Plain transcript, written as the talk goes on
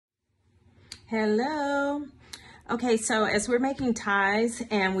Hello. Okay, so as we're making ties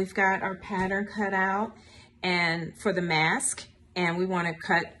and we've got our pattern cut out and for the mask, and we want to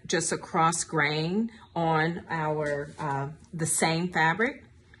cut just a cross grain on our the same fabric.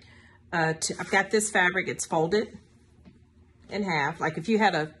 I've got this fabric, it's folded in half. Like if you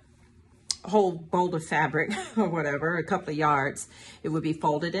had a whole bolt of fabric or whatever, a couple of yards, it would be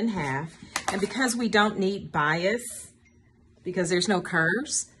folded in half. And because we don't need bias, because there's no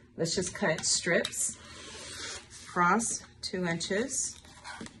curves, let's just cut strips across 2 inches,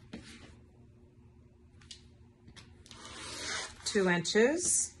 2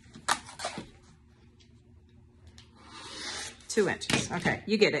 inches, 2 inches. Okay,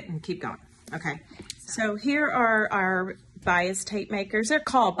 you get it, and keep going. Okay, so here are our bias tape makers. They're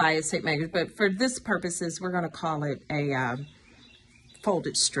called bias tape makers, but for this purposes, we're going to call it a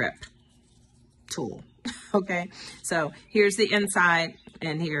folded strip tool. Okay, so here's the inside,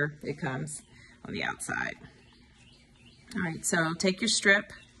 and here it comes on the outside. All right, so take your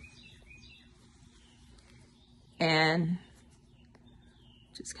strip and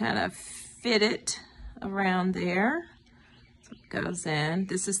just kind of fit it around there. So it goes in.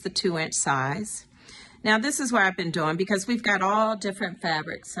 This is the 2-inch size. Now this is what I've been doing because we've got all different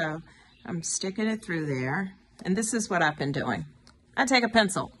fabrics. So I'm sticking it through there. And this is what I've been doing. I take a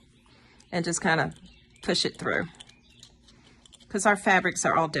pencil and just kind of push it through because our fabrics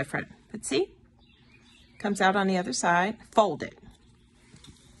are all different. But see, comes out on the other side. Fold it.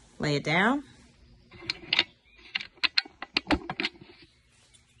 Lay it down.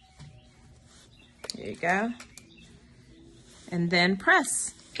 There you go. And then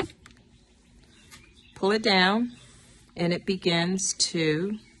press. Pull it down and it begins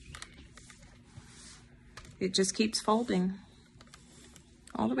to, it just keeps folding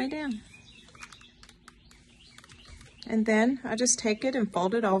all the way down. And then I just take it and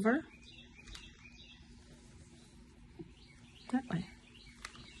fold it over that way.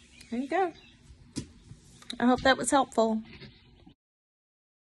 There you go. I hope that was helpful.